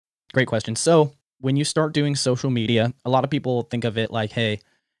Great question. So when you start doing social media, a lot of people think of it like, hey,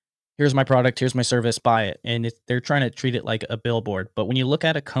 here's my product, here's my service, buy it. And they're trying to treat it like a billboard. But when you look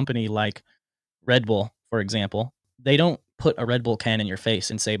at a company like Red Bull, for example, they don't put a Red Bull can in your face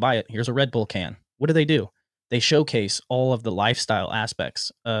and say, buy it, here's a Red Bull can. What do? They showcase all of the lifestyle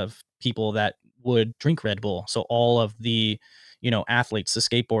aspects of people that would drink Red Bull. So all of the, athletes, the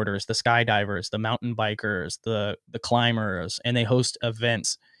skateboarders, the skydivers, the mountain bikers, the climbers, and they host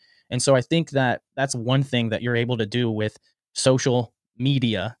events. And so I think that that's one thing that you're able to do with social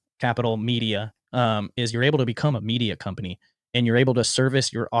media, capital media, is you're able to become a media company and you're able to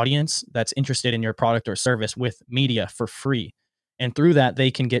service your audience that's interested in your product or service with media for free. And through that,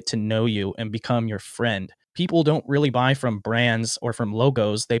 they can get to know you and become your friend. People don't really buy from brands or from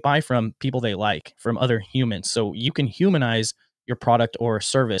logos. They buy from people they like, from other humans. So you can humanize your product or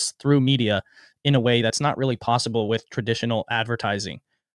service through media in a way that's not really possible with traditional advertising.